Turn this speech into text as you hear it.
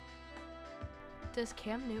Does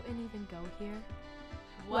Cam Newton even go here?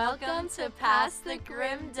 Welcome to Past the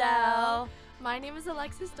Grimdale. My name is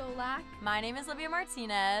Alexis Dolak. My name is Livia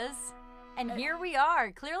Martinez. And here we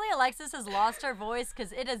are. Clearly Alexis has lost her voice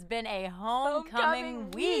because it has been a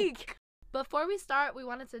homecoming week. Before we start, we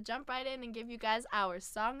wanted to jump right in and give you guys our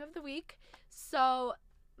song of the week. So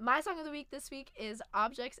my song of the week this week is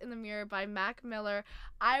Objects in the Mirror by Mac Miller.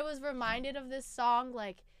 I was reminded of this song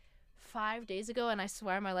like 5 days ago, and I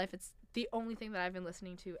swear on my life it's the only thing that I've been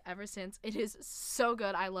listening to ever since. It is so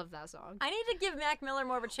good. I love that song. I need to give Mac Miller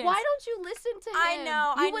more of a chance. Why don't you listen to him?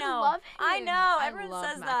 I would know. love him. I know. I Everyone love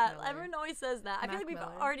says Mac that. Miller. Everyone always says that. I feel Mac like we've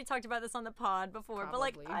Miller. already talked about this on the pod before,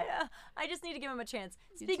 Probably. but like I just need to give him a chance.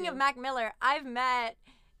 You Speaking too. of Mac Miller, I've met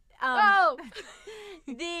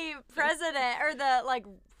the president or the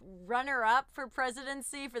runner-up for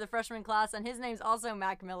presidency for the freshman class, and his name's also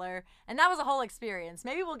Mac Miller, and that was a whole experience.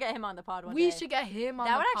 Maybe we'll get him on the pod one day. We should get him on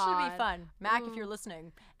that the would pod. actually be fun. Mac, if you're listening.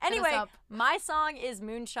 us Anyway, up. my song is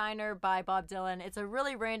Moonshiner by Bob Dylan. It's a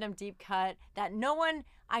really random deep cut that no one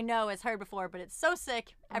I know has heard before, but it's so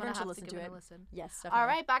sick. Everyone should listen to it. Yes, definitely. All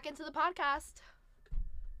right, back into the podcast.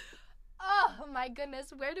 Oh my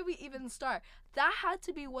goodness, where do we even start? That had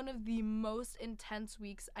to be one of the most intense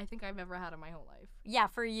weeks I think I've ever had in my whole life. Yeah,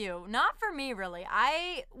 for you. Not for me, really.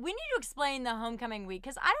 We need to explain the homecoming week,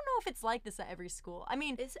 because I don't know if it's like this at every school. I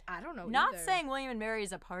mean, I don't know not either. saying William and Mary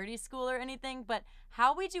is a party school or anything, but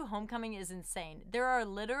how we do homecoming is insane. There are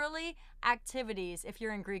literally activities, if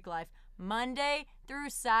you're in Greek life, Monday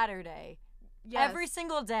through Saturday. Yes. Every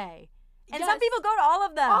single day. And Yes. some people go to all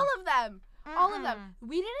of them. All of them. All of them.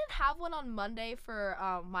 We didn't have one on Monday for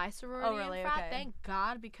my sorority Oh, really? and frat, Okay. thank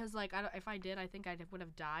God, because if I did, I think I would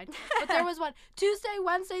have died. But there was one Tuesday,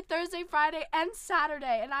 Wednesday, Thursday, Friday, and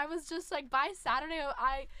Saturday, and I was just like, by Saturday,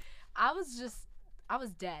 I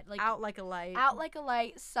was dead. Like Out like a light. out like a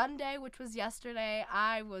light. Sunday, which was yesterday,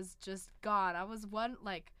 I was just gone. I was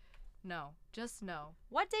no.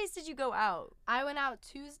 What days did you go out? I went out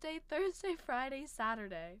Tuesday, Thursday, Friday,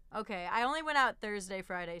 Saturday. Okay, I only went out Thursday,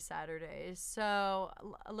 Friday, Saturday, so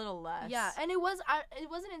a little less. Yeah, and it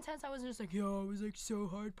wasn't intense. I wasn't just like, yo, I was like so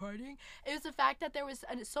hard partying. It was the fact that there was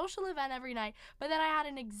a social event every night, but then I had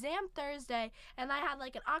an exam Thursday, and I had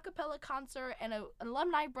like an a cappella concert and an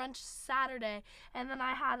alumni brunch Saturday, and then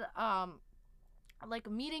I had like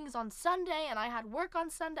meetings on Sunday, and I had work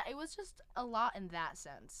on Sunday. It was just a lot in that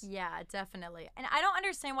sense. Yeah, definitely. And I don't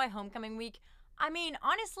understand why homecoming week, I mean,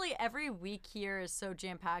 honestly, every week here is so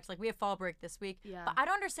jam-packed. Like, we have fall break this week. Yeah. But I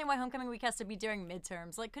don't understand why homecoming week has to be during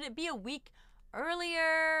midterms. Like, could it be a week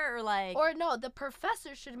earlier or like... Or no, the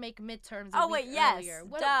professor should make midterms a Oh, week wait, yes, earlier.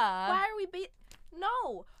 duh. Why are we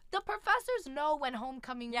No, the professors know when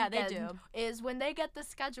homecoming Yeah, they weekend do. is when they get the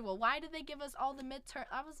schedule. Why did they give us all the midterm?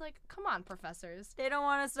 I was like, come on, professors. They don't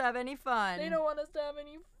want us to have any fun. They don't want us to have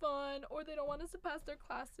any fun, or they don't want us to pass their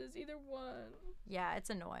classes. Either one. Yeah, it's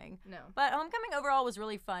annoying. No. But homecoming overall was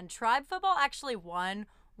really fun. Tribe football actually won,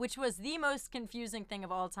 which was the most confusing thing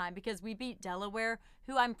of all time because we beat Delaware,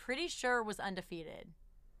 who I'm pretty sure was undefeated.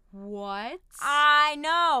 What? I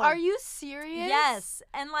know. Are you serious? Yes.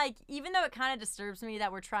 And like, even though it kind of disturbs me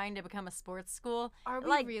that we're trying to become a sports school. Are we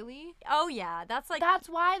like, really? Oh, yeah. That's like. That's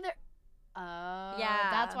why they're. Oh.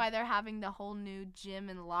 Yeah. That's why they're having the whole new gym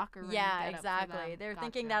and locker room. Yeah, getup for exactly. them. They're Gotcha.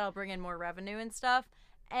 thinking that'll bring in more revenue and stuff.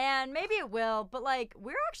 And maybe it will, but like,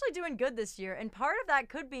 we're actually doing good this year. And part of that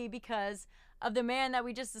could be because of the man that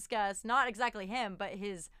we just discussed. Not exactly him, but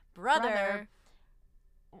his brother.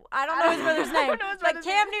 I don't know his brother's I name, don't know his but brother's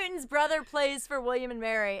Cam name. Newton's brother plays for William and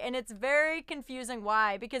Mary, and it's very confusing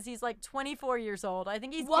why, because he's like 24 years old. I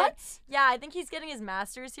think he's What? I think he's getting his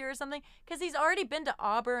master's here or something, because he's already been to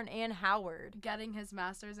Auburn and Howard. Getting his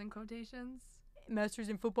master's in quotations. Master's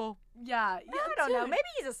in football? Yeah. I don't know. Maybe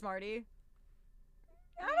he's a smarty.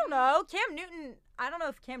 I don't know. Cam Newton, I don't know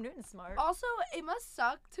if Cam Newton's smart. Also, it must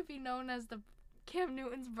suck to be known as the Cam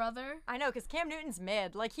Newton's brother. I know, because Cam Newton's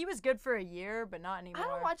mid. Like, he was good for a year, but not anymore. I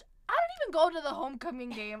don't even go to the homecoming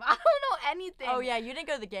game. I don't know anything. Oh, yeah, you didn't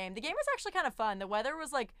go to the game. The game was actually kind of fun. The weather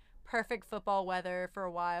was, like, perfect football weather for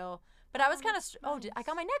a while. But I was kind of... I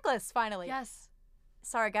got my necklace, finally. Yes.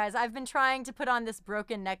 Sorry, guys. I've been trying to put on this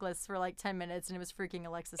broken necklace for, like, 10 minutes, and it was freaking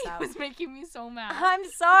Alexis It out. was making me so mad. I'm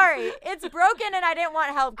sorry. It's broken, and I didn't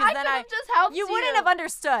want help, because then could have just helped you. You wouldn't have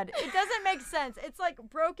understood. It doesn't make sense. It's, like,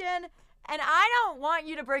 broken, and I don't want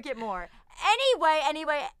you to break it more. Anyway,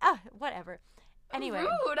 whatever. Anyway.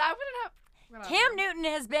 Rude. I wouldn't have... Cam Newton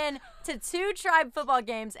has been to 2 Tribe football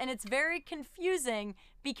games, and it's very confusing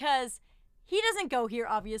because he doesn't go here,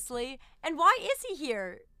 obviously. And why is he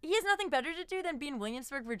here? He has nothing better to do than be in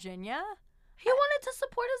Williamsburg, Virginia? He wanted to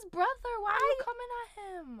support his brother. Why are you coming at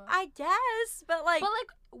him? I guess, but like,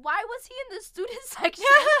 why was he in the student section?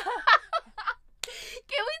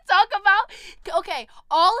 Can we talk about, okay,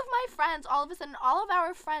 all of my friends, all of a sudden, all of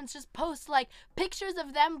our friends just post, like, pictures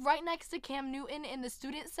of them right next to Cam Newton in the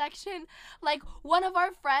student section. Like, one of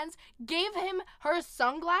our friends gave him her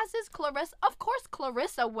sunglasses. Of course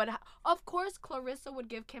Clarissa would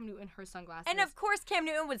give Cam Newton her sunglasses. and of course Cam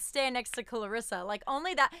Newton would stand next to Clarissa. Like,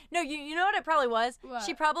 only that. No, you know what it probably was? What?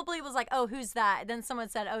 She probably was like, oh, who's that? And then someone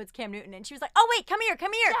said, oh, it's Cam Newton. And she was like, oh, wait, come here.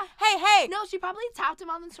 Yeah. Hey. No, she probably tapped him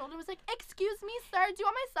on the shoulder and was like, excuse me, sir, do you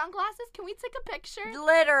want my sunglasses? Can we take a picture?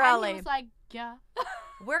 Literally. And he was like, yeah.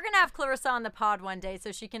 We're going to have Clarissa on the pod one day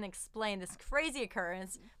so she can explain this crazy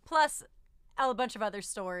occurrence, plus a bunch of other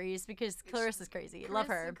stories, because Clarissa's crazy. Love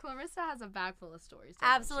her. Clarissa has a bag full of stories.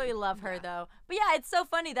 Absolutely love her, though. But yeah, it's so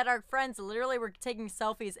funny that our friends literally were taking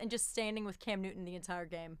selfies and just standing with Cam Newton the entire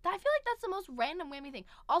game. I feel like that's the most random whammy thing.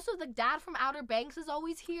 Also, the dad from Outer Banks is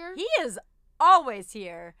always here. He is always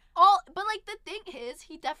here. But like the thing is,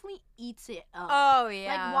 he definitely eats it up. Oh,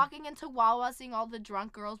 yeah. Like walking into Wawa, seeing all the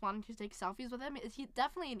drunk girls wanting to take selfies with him, he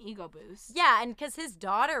definitely an ego boost. Yeah, and because his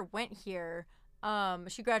daughter went here.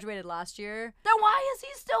 She graduated last year. Then why is he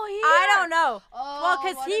still here? I don't know. Oh, Well,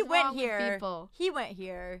 because what he is went wrong with here. people? He went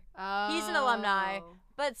here. Oh. He's an alumni.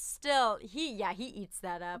 But still, he eats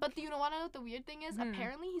that up. But do you want to know what the weird thing is?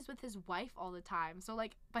 Apparently, he's with his wife all the time. So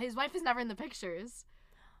like, but his wife is never in the pictures.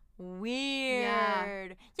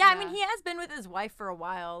 Weird. Yeah, I mean, he has been with his wife for a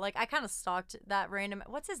while. Like, I kind of stalked that random.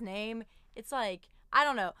 What's his name? It's like, I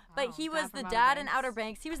don't know. But he was the dad in Outer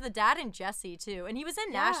Banks. He was the dad in Jessie, too. And he was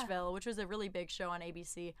in Nashville, which was a really big show on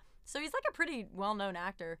ABC. So he's like a pretty well-known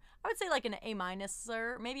actor. I would say like an A-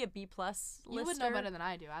 or maybe a B+ lister. You would know better than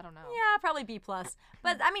I do. I don't know. Yeah, probably B+.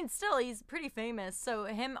 But I mean, still, he's pretty famous. So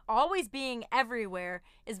him always being everywhere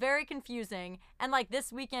is very confusing. And like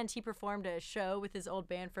this weekend, he performed a show with his old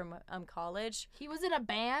band from college. He was in a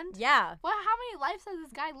band? Yeah. Well, how many lives has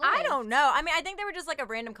this guy lived? I don't know. I mean, I think they were just like a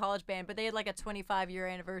random college band, but they had like a 25-year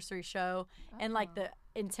anniversary show and like the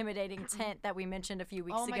intimidating tent that we mentioned a few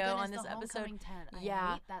weeks ago on this episode. Tent. I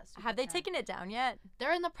hate that stupid Have they tent. taken it down yet?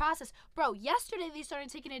 They're in the process. Bro, yesterday they started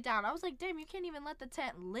taking it down. I was like, damn, you can't even let the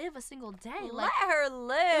tent live a single day. Let Like, her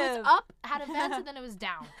live. it was up, had events, and then it was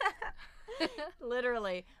down.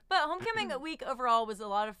 Literally. But homecoming week overall was a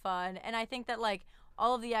lot of fun, and I think that like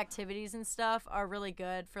all of the activities and stuff are really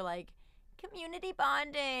good for like community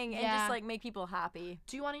bonding and just like make people happy.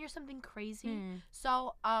 Do you want to hear something crazy?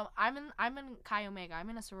 So I'm in Chi Omega. I'm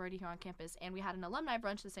in a sorority here on campus, and we had an alumni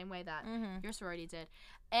brunch the same way that your sorority did.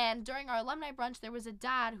 And during our alumni brunch, there was a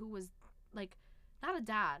dad who was like, not a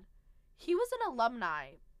dad. He was an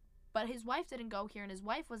alumni, but his wife didn't go here, and his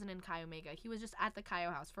wife wasn't in Chi Omega. He was just at the Chi O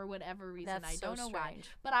house for whatever reason. That's I don't know why.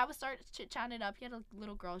 But I was chit-chatting it up. He had a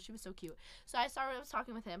little girl. She was so cute. So I was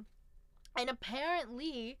talking with him, and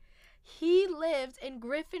apparently he lived in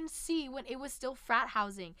Griffin C when it was still frat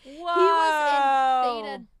housing. Whoa. He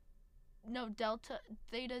was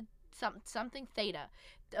in something Theta,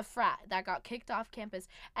 a frat that got kicked off campus,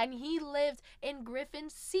 and he lived in Griffin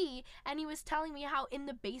C, and he was telling me how in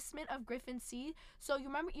the basement of Griffin C, so you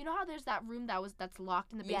know how there's that room that's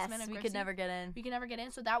locked in the basement of Griffin C? we could never get in. We could never get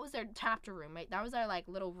in. So that was their chapter room, right? That was their like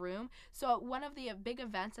little room. So one of the big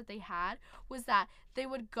events that they had was that they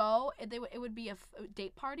would go, it would be a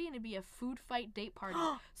date party, and it'd be a food fight date party.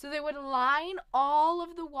 So they would line all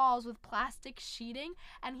of the walls with plastic sheeting,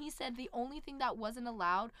 and he said the only thing that wasn't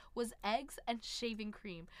allowed was eggs and shaving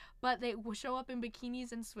cream. But they would show up in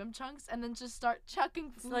bikinis and swim trunks and then just start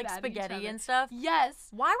chucking food like at spaghetti each other. and stuff? Yes.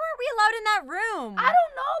 Why weren't we allowed in that room? I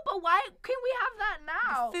don't know, but why can we have that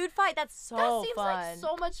now? Food fight, that's so fun. That seems like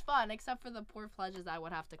so much fun, except for the poor pledges I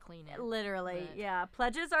would have to clean it. Literally, But yeah.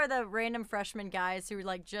 Pledges are the random freshman guys who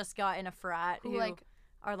like just got in a frat who like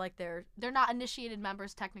are like they're not initiated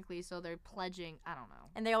members technically, so they're pledging. I don't know.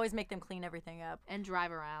 And they always make them clean everything up and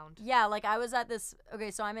drive around. Yeah, like I was at this.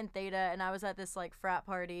 Okay, so I'm in Theta, and I was at this like frat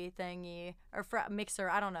party thingy or frat mixer.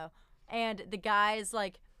 I don't know. And the guys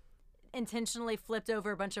like intentionally flipped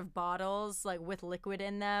over a bunch of bottles like with liquid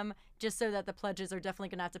in them, just so that the pledges are definitely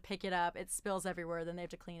gonna have to pick it up. It spills everywhere, then they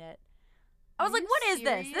have to clean it. I was like, what is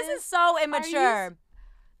this? This is so immature.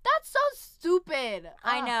 That's so stupid.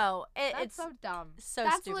 I know. It's so dumb.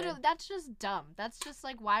 That's stupid. That's just dumb. That's just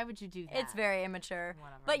like, why would you do that? It's very immature.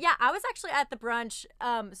 Whatever. But yeah, I was actually at the brunch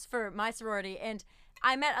for my sorority, and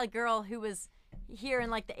I met a girl who was here in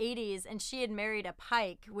like the 80s, and she had married a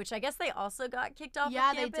Pike, which I guess they also got kicked off of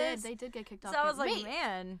campus. Yeah, they did get kicked off. So I was like,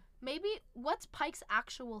 man. Maybe, what's Pike's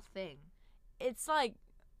actual thing? It's like,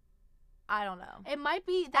 I don't know. It might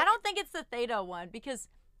be I don't think it's the Theta one, because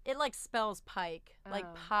It like spells Pike, like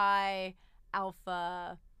Oh. Pi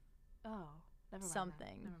Alpha Oh, never mind.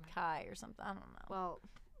 something, Never mind. Chi or something. I don't know. Well,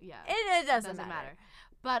 yeah. It doesn't matter.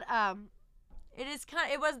 But It is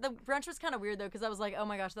the brunch was kind of weird though, because I was like, oh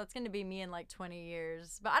my gosh, that's gonna be me in like 20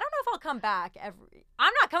 years. But I don't know if I'll come back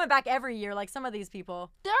I'm not coming back every year like some of these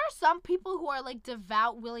people. there are some people who are like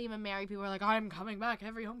devout William and Mary people who are like, I'm coming back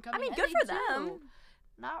every homecoming. I mean, and good they for them. do.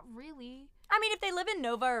 Not really. I mean, if they live in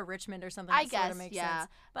Nova or Richmond or something, I that sort guess, of makes yeah.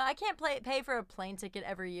 sense. But I can't pay for a plane ticket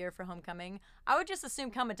every year for homecoming. I would just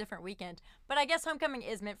assume come a different weekend. But I guess homecoming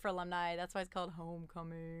is meant for alumni. That's why it's called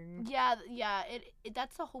homecoming. Yeah, it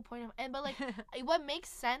that's the whole point of but like what makes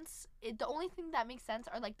sense, the only thing that makes sense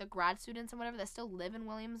are like the grad students and whatever that still live in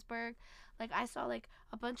Williamsburg. Like I saw like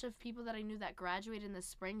a bunch of people that I knew that graduated in the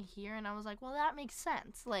spring here, and I was like, well, that makes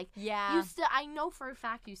sense. Like Yeah. you still, I know for a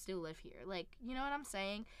fact you still live here. Like, you know what I'm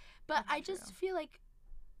saying? But That's I just true. feel like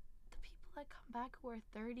the people that come back who are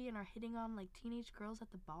 30 and are hitting on like teenage girls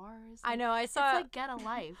at the bars. I like, know. I It's saw like get a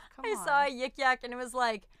life. Come I on. saw a Yik Yak, and it was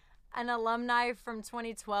like an alumni from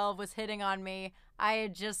 2012 was hitting on me. I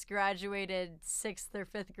had just graduated 6th or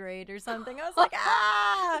 5th grade or something. I was like,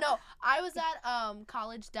 ah! No, I was at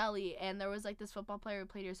College Deli, and there was like this football player who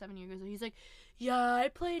played here 7 years ago. He's like, yeah, I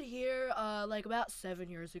played here like about 7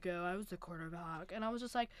 years ago. I was the quarterback, and I was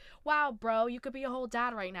just like, wow, bro, you could be a whole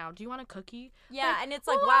dad right now. Do you want a cookie? Yeah, Like, and it's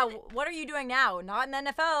like, what? wow, what are you doing now? Not in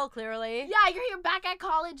the NFL, clearly. Yeah, you're here back at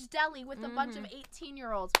College Deli with a bunch of Mhm.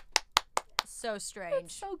 18-year-olds. So It's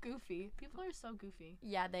strange. so goofy. People are so goofy.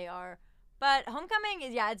 Yeah, they are. But homecoming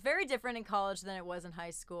is, it's very different in college than it was in high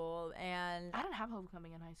school. And I didn't have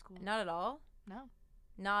homecoming in high school. not at all. No.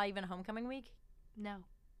 Not even homecoming week. No.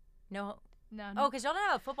 No. No. Oh, because y'all didn't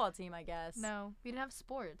have a football team, I guess. No. We didn't have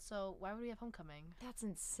sports, so why would we have homecoming? That's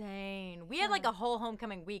insane. We had like a whole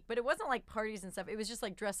homecoming week, but it wasn't like parties and stuff. It was just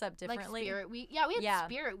like dress up differently. Like Spirit Week. Yeah, we had Yeah.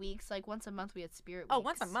 Spirit Weeks. Like once a month we had Spirit Weeks. Oh,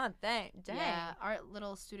 once a month. Dang. Yeah, our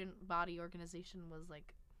little student body organization was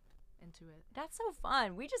like into it. That's so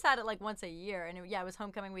fun. We just had it like once a year, and it was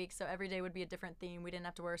homecoming week, so every day would be a different theme. We didn't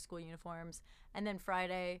have to wear school uniforms, and then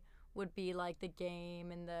Friday would be like the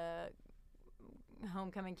game and the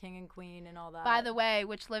homecoming king and queen and all that. By the way,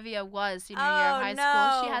 which Livia was senior year Oh, of high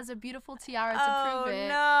no. school, she has a beautiful tiara to oh prove it.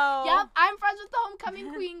 no! Yep, I'm friends with the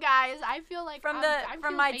homecoming queen, guys. I feel like From I from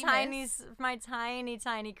feel my famous.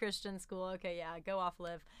 tiny Christian school. Okay, yeah, go off,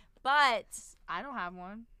 Liv. But I don't have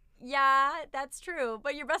one. yeah, that's true.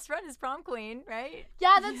 But your best friend is prom queen, right?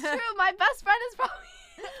 Yeah, that's true. My best friend is probably.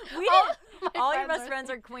 We all didn't- my All your best are- friends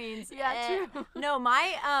are queens. Yeah, Eh, true. No,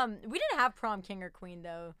 my we didn't have prom king or queen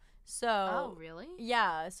though. So Oh, really?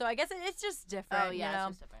 yeah, so I guess it's just different. Oh, yeah, you know?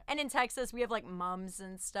 it's just different. And in Texas, we have like mums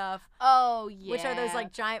and stuff, Oh, yeah. which are those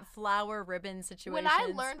like giant flower ribbon situations. When I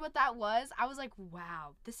learned what that was, I was like,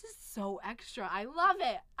 wow, this is so extra. I love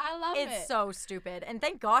it. I love it. It's so stupid. And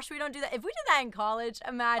thank gosh we don't do that. If we did that in college,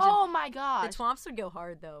 imagine. Oh my gosh. The twomps would go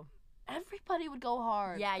hard though. Everybody would go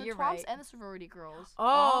hard. Yeah, the you're twomps right. and the sorority girls. Oh,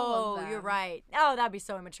 all of you're them. right. Oh, that'd be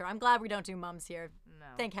so immature. I'm glad we don't do mums here. No.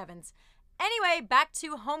 Thank heavens. Anyway, back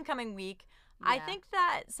to homecoming week. I Yeah. think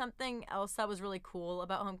that something else that was really cool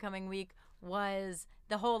about homecoming week was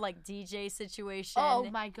the whole like DJ situation. Oh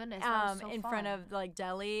my goodness. That was so in fun. front of like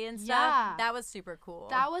deli and stuff. Yeah. That was super cool.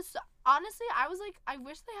 That was honestly, I was like, I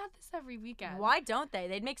wish they had this every weekend. Why don't they?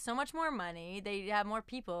 They'd make so much more money. They'd have more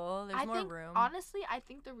people. There's I more think room. honestly, I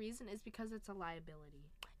think the reason is because it's a liability.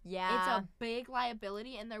 yeah. It's a big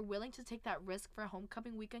liability, and they're willing to take that risk for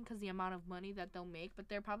homecoming weekend because the amount of money that they'll make. But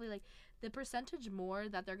they're probably like the percentage more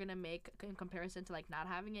that they're gonna make in comparison to like not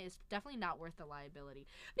having it is definitely not worth the liability.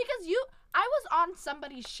 Because I was on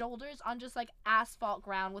somebody's shoulders on just like asphalt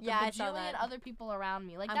ground with Yeah, a I saw bajillion that. other people around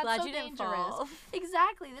me. Like I'm that's glad so you didn't dangerous. fall.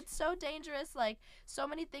 Exactly, that's so dangerous. Like so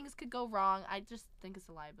many things could go wrong. I just think it's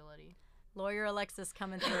a liability. Lawyer Alexis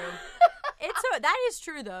coming through. That is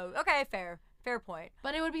true though. Okay, fair point.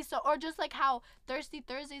 But it would be so, or just like how Thirsty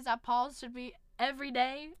Thursdays at Paul's should be every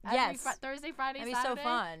day. Yes. Thursday, Friday, That'd be so Saturday.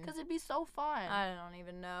 fun. Because it'd be so fun. I don't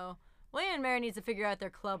even know. William and Mary needs to figure out their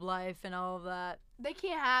club life and all of that. They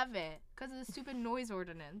can't have it because of the stupid noise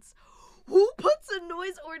ordinance. Who puts a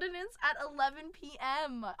noise ordinance at 11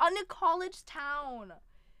 p.m. on a college town?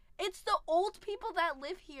 It's the old people that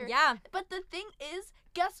live here. Yeah. But the thing is,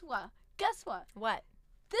 guess what? Guess what? What?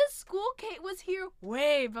 This school was here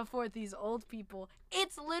way before these old people.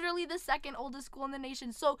 It's literally the second oldest school in the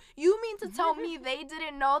nation. So you mean to tell me they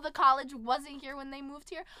didn't know the college wasn't here when they moved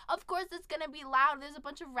here? Of course it's going to be loud. There's a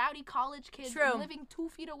bunch of rowdy college kids True. living 2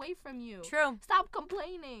 feet away from you. True. Stop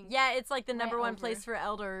complaining. Yeah, it's like the number one place for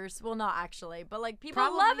elders. Well, not actually, but like people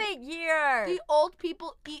love it here. The old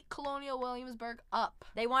people eat Colonial Williamsburg up.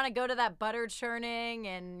 They want to go to that butter churning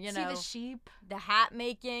and, you know, see the sheep, the hat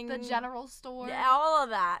making, the general store, yeah, all of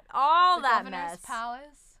that, all the that governor's mess.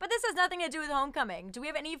 palace. But this has nothing to do with homecoming. Do we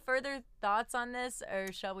have any further thoughts on this,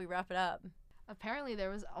 or shall we wrap it up? Apparently, there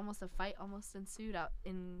was almost a fight almost ensued out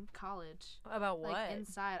in college. About what? Like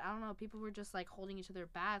inside, I don't know. People were just like holding each other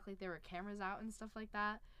back, like there were cameras out and stuff like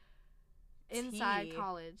that. Inside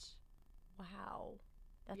college. Wow,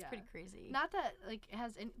 that's pretty crazy. Not that like it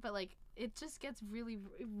has, but like it just gets really,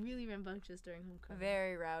 really rambunctious during homecoming.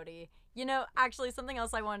 Very rowdy. You know, actually, something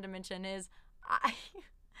else I wanted to mention is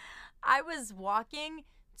I was walking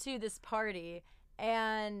to this party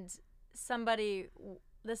and somebody,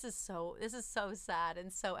 this is so sad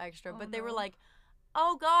and so extra, but they were like,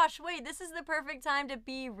 oh gosh, wait, this is the perfect time to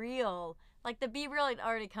be real. Like the Be Real had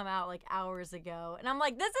already come out like hours ago. And I'm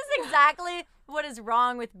like, this is exactly what is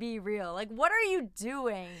wrong with Be Real. Like, what are you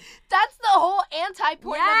doing? That's the whole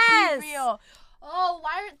anti-point Yes! of Be Real. Oh,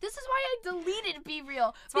 this is why I deleted Be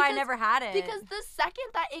Real. That's why I never had it. Because the second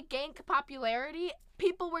that it gained popularity,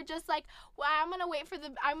 people were just like, well, I'm gonna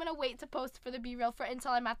wait to post for the Be Real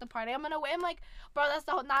until I'm at the party. I'm gonna wait. I'm like, bro, that's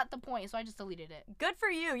not the point. So I just deleted it. Good for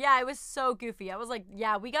you. Yeah, it was so goofy. I was like,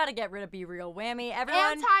 yeah, we gotta get rid of Be Real. Whammy.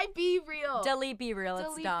 Everyone Anti-Be Real. delete Be Real.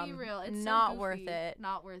 It's dumb. Delete Be Real. It's not so worth goofy. it.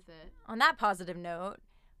 Not worth it. On that positive note,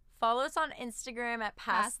 follow us on Instagram at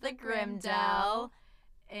Past the Grimdale.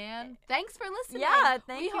 And thanks for listening. Yeah,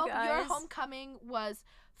 thank you We hope guys. your homecoming was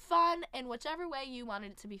fun in whichever way you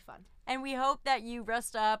wanted it to be fun. And we hope that you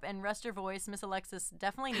rest up and rest your voice. Miss Alexis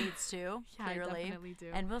definitely needs to, clearly. I definitely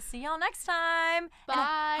do. And we'll see y'all next time. Bye.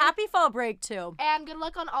 And happy fall break, too. And good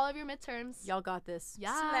luck on all of your midterms. Y'all got this.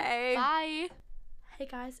 Yeah. Slay. Bye. Hey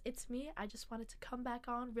guys, it's me. I just wanted to come back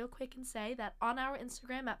on real quick and say that on our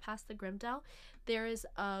Instagram at Past the Grimdale, there is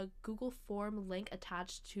a Google form link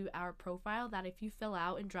attached to our profile that if you fill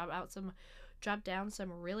out and drop down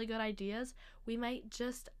some really good ideas, we might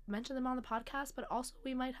just mention them on the podcast, but also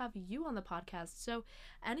we might have you on the podcast. So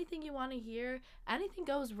anything you want to hear, anything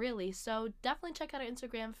goes really. So definitely check out our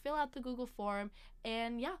Instagram, fill out the Google form,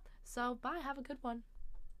 and yeah. So bye. Have a good one.